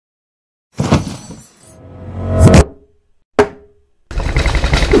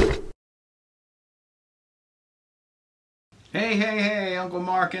Hey, hey, hey, Uncle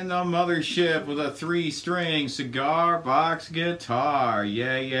Mark in the mothership with a 3-string cigar box guitar.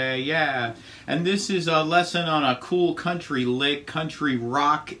 Yeah, yeah, yeah. And this is a lesson on a cool country lick, country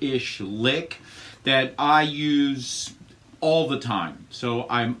rock-ish lick that I use all the time. So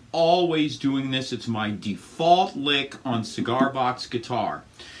I'm always doing this. It's my default lick on cigar box guitar.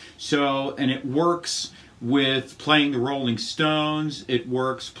 So, and it works with playing the Rolling Stones, it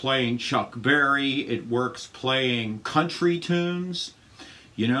works playing Chuck Berry, it works playing country tunes.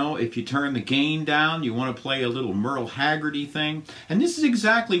 You know, if you turn the gain down, you want to play a little Merle Haggard-y thing. And this is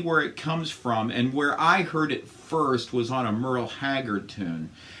exactly where it comes from, and where I heard it first was on a Merle Haggard tune.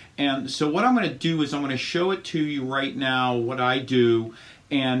 And so what I'm going to do is I'm going to show it to you right now, what I do,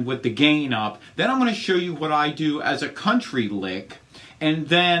 and with the gain up. Then I'm going to show you what I do as a country lick. And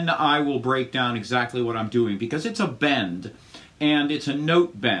then I will break down exactly what I'm doing, because it's a bend, and it's a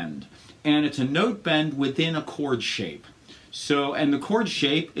note bend, and it's a note bend within a chord shape. So, and the chord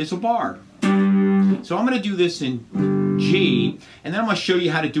shape is a bar. So I'm going to do this in G, and then I'm going to show you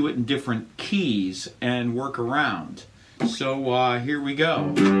how to do it in different keys and work around. So here we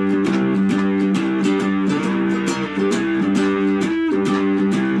go.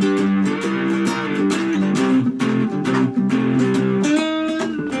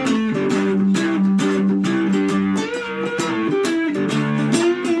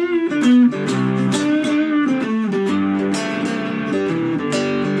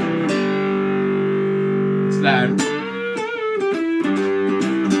 That.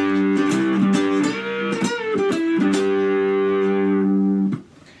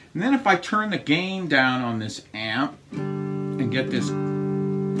 And then if I turn the gain down on this amp and get this,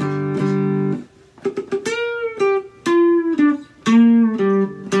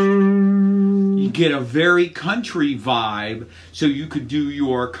 you get a very country vibe, so you could do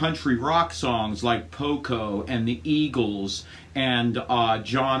your country rock songs like Poco and the Eagles and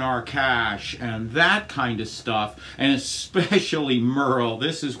John R. Cash and that kind of stuff, and especially Merle.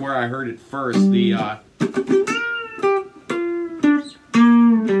 This is where I heard it first. The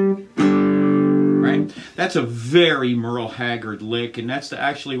right? That's a very Merle Haggard lick, and that's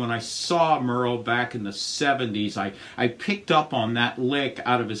actually when I saw Merle back in the 70s. I picked up on that lick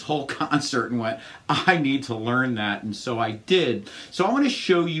out of his whole concert and went, I need to learn that, and so I did. So I'm going to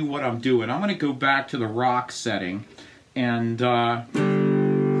show you what I'm doing. I'm going to go back to the rock setting, and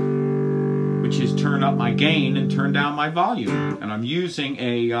which is turn up my gain and turn down my volume. And I'm using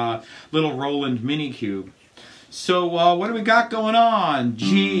a little Roland Mini Cube. So what do we got going on?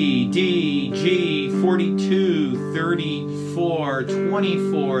 G, D, G, 42, 34,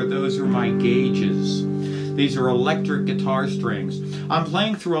 24. Those are my gauges. These are electric guitar strings. I'm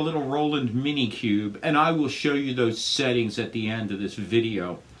playing through a little Roland Mini Cube, and I will show you those settings at the end of this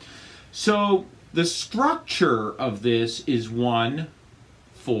video. So the structure of this is 1,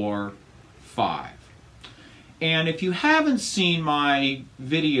 4, 5. And if you haven't seen my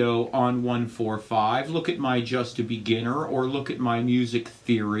video on 1, 4, 5, look at my Just a Beginner or look at my music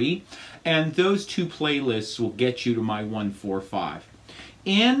theory, and those two playlists will get you to my 1, 4, 5.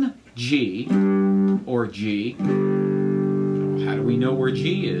 In G, or G, how do we know where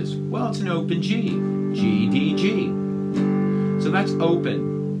G is? Well, it's an open G, G, D, G. So that's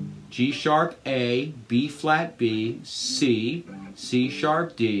open. G sharp A, B flat B, C, C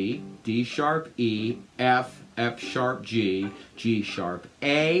sharp D, D sharp E, F, F sharp G, G sharp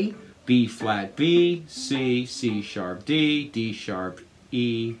A, B flat B, C, C sharp D, D sharp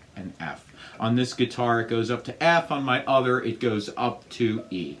E, and F. On this guitar it goes up to F, on my other it goes up to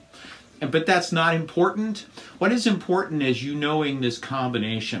E. But that's not important. What is important is you knowing this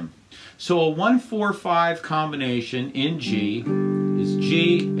combination. So a 1, 4, 5 combination in G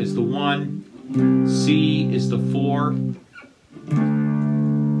is the 1, C is the 4,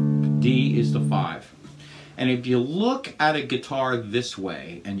 D is the 5. And if you look at a guitar this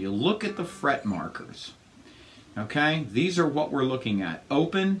way, and you look at the fret markers, okay, these are what we're looking at.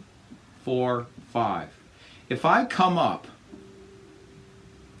 Open, 4, 5. If I come up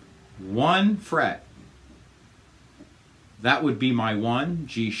 1 fret, that would be my 1,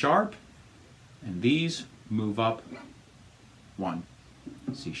 G sharp, and these move up 1,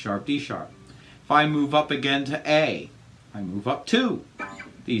 C sharp, D sharp. If I move up again to A, I move up 2.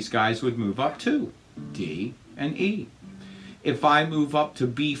 These guys would move up 2, D and E. If I move up to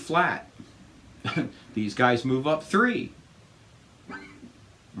B flat, these guys move up 3.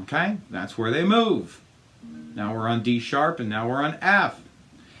 Okay, that's where they move. Now we're on D sharp and now we're on F.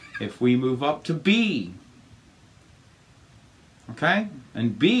 If we move up to B, okay,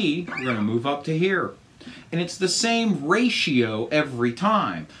 and B, we're going to move up to here. And it's the same ratio every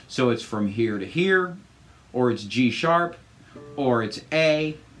time. So it's from here to here, or it's G sharp, or it's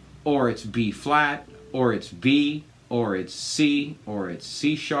A, or it's B flat, or it's B, or it's C, or it's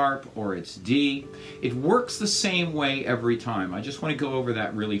C sharp, or it's D. It works the same way every time. I just want to go over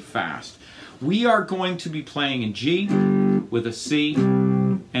that really fast. We are going to be playing in G with a C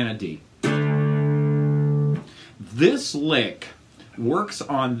and a D. This lick works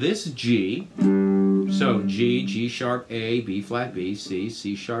on this G. So G, G sharp, A, B flat, B, C,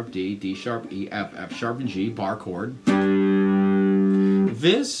 C sharp, D, D sharp, E, F, F sharp, and G, bar chord.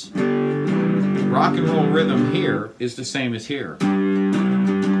 This rock and roll rhythm here is the same as here.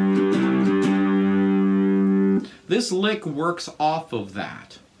 This lick works off of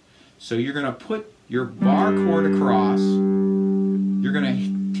that. So you're going to put your bar chord across. You're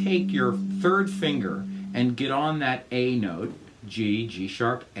going to take your third finger and get on that A note, G, G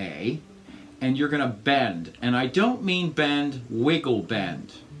sharp, A, and you're going to bend. And I don't mean bend, wiggle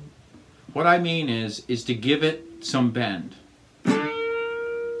bend. What I mean is to give it some bend.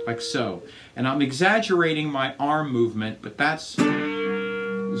 Like so. And I'm exaggerating my arm movement, but that's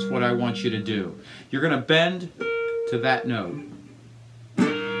is what I want you to do. You're going to bend to that note.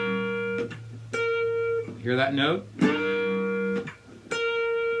 Hear that note?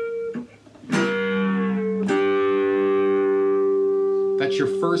 That's your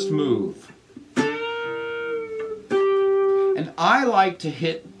first move. And I like to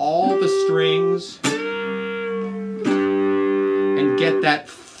hit all the strings and get that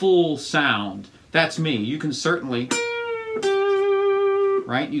full sound. That's me. You can certainly,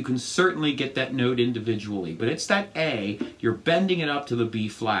 right? You can certainly get that note individually, but it's that A. You're bending it up to the B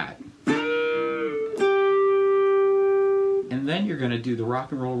flat. And then you're going to do the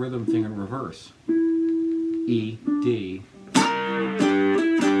rock and roll rhythm thing in reverse. E, D.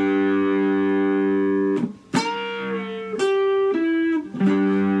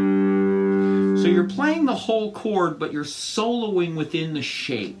 So you're playing the whole chord, but you're soloing within the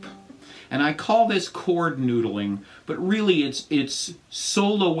shape. And I call this chord noodling, but really it's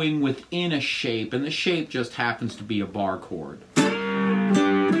soloing within a shape, and the shape just happens to be a bar chord.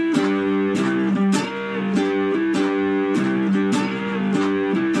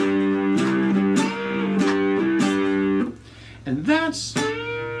 And that's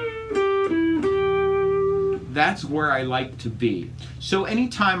where I like to be. So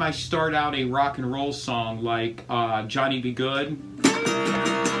anytime I start out a rock and roll song like Johnny Be Good,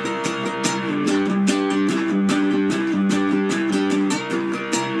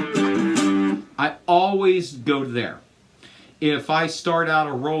 I always go there. If I start out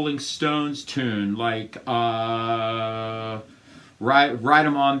a Rolling Stones tune like Ride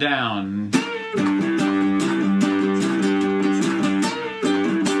 'Em On Down,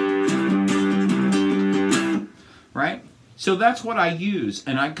 right? So that's what I use,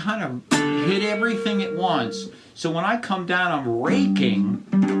 and I kind of hit everything at once. So when I come down, I'm raking.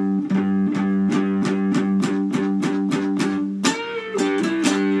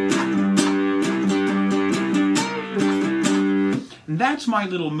 And that's my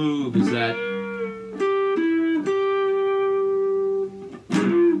little move, is that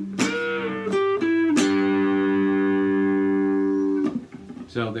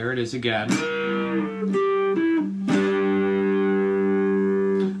so there it is again.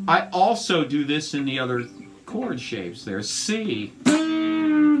 I also do this in the other chord shapes. There's C.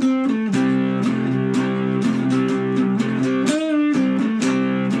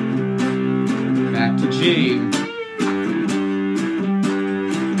 Back to G.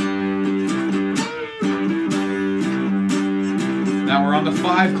 Now we're on the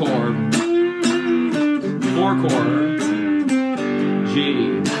 5 chord, 4 chord,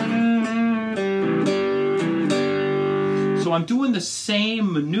 G. So I'm doing the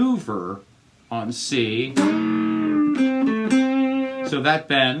same maneuver on C. So that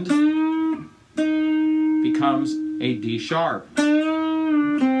bend becomes a D sharp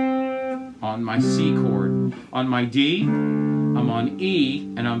on my C chord. On my D, I'm on E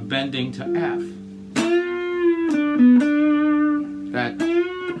and I'm bending to F. That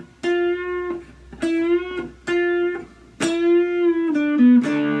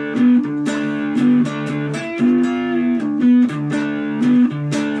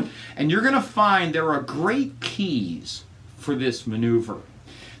you're going to find there are great keys for this maneuver.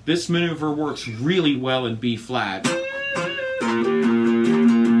 This maneuver works really well in B flat.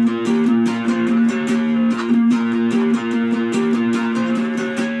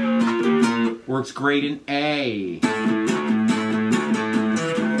 Works great in A.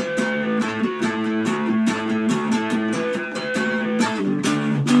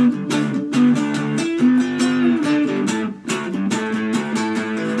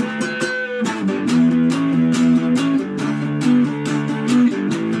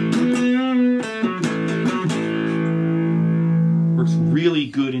 really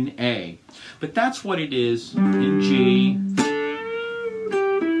good in A. But that's what it is in G.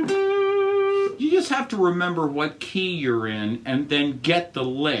 You just have to remember what key you're in and then get the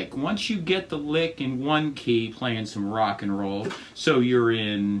lick. Once you get the lick in one key, playing some rock and roll, so you're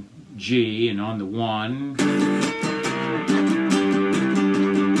in G and on the 1.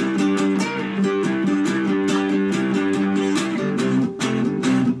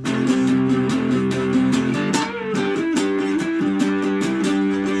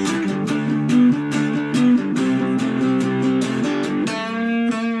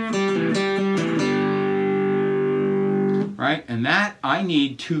 Right? And that, I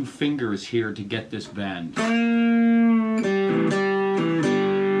need 2 fingers here to get this bend.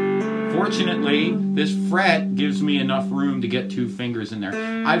 Fortunately, this fret gives me enough room to get 2 fingers in there.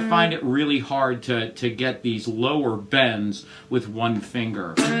 I find it really hard to get these lower bends with 1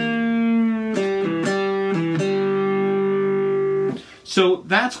 finger. So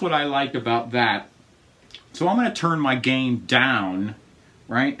that's what I like about that. So I'm going to turn my gain down,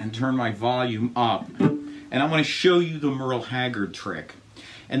 right, and turn my volume up. And I'm going to show you the Merle Haggard trick.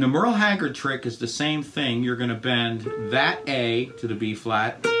 And the Merle Haggard trick is the same thing. You're going to bend that A to the B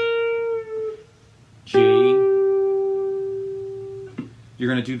flat, G. You're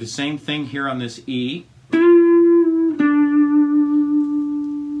going to do the same thing here on this E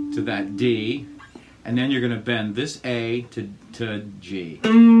to that D. And then you're going to bend this A to G.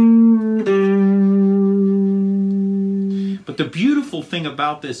 But the beautiful thing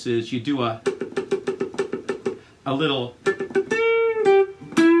about this is you do a little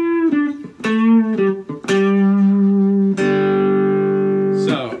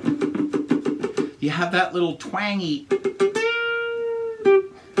so you have that little twangy.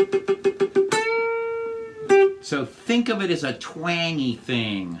 So think of it as a twangy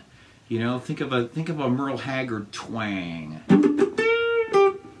thing, you know. Think of a Merle Haggard twang.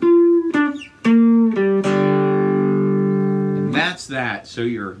 And that's that. So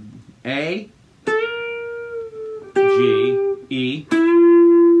you're A, G, E,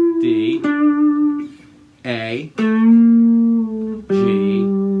 D, A, G.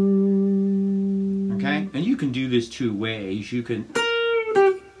 Okay? And you can do this 2 ways. You can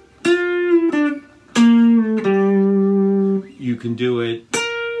do it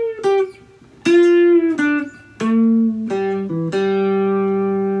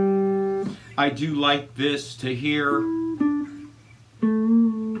I do like this to here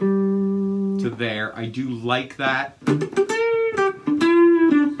to there. I do like that.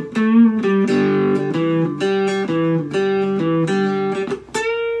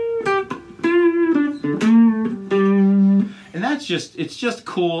 It's just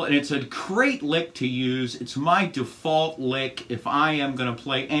cool, and it's a great lick to use. It's my default lick if I am going to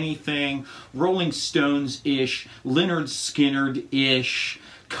play anything Rolling Stones-ish, Lynyrd Skynyrd-ish,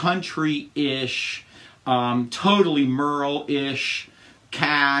 country-ish, totally Merle-ish,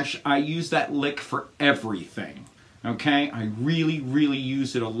 Cash. I use that lick for everything. Okay, I really, really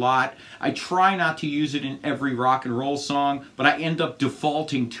use it a lot. I try not to use it in every rock and roll song, but I end up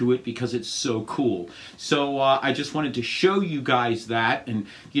defaulting to it because it's so cool. So I just wanted to show you guys that, and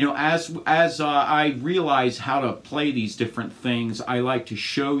you know, as I realize how to play these different things, I like to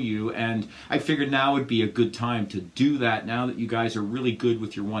show you, and I figured now would be a good time to do that. Now that you guys are really good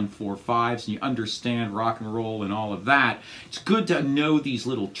with your 1-4-5s and you understand rock and roll and all of that, it's good to know these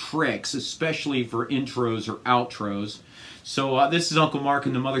little tricks, especially for intros or outros. So this is Uncle Mark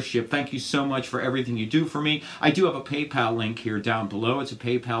in the Mothership. Thank you so much for everything you do for me. I do have a PayPal link here down below. It's a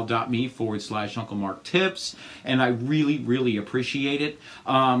paypal.me/UncleMarkTips, and I really, really appreciate it.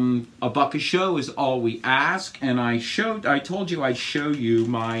 $1 a show is all we ask, and I told you I'd show you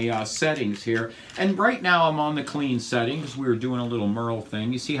my settings here. And right now I'm on the clean settings. We were doing a little Merle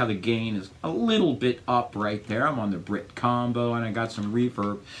thing. You see how the gain is a little bit up right there. I'm on the Brit combo, and I got some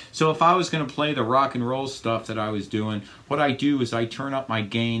reverb. So if I was going to play the rock and roll stuff that I was doing, what I do is I turn up my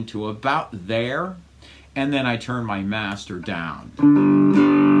gain to about there, and then I turn my master down.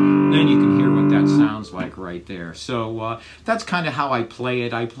 Then you can hear what that sounds like right there. So that's kind of how I play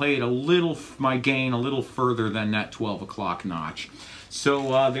it. I play it my gain a little further than that 12 o'clock notch.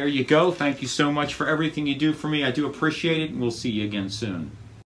 So there you go. Thank you so much for everything you do for me. I do appreciate it, and we'll see you again soon.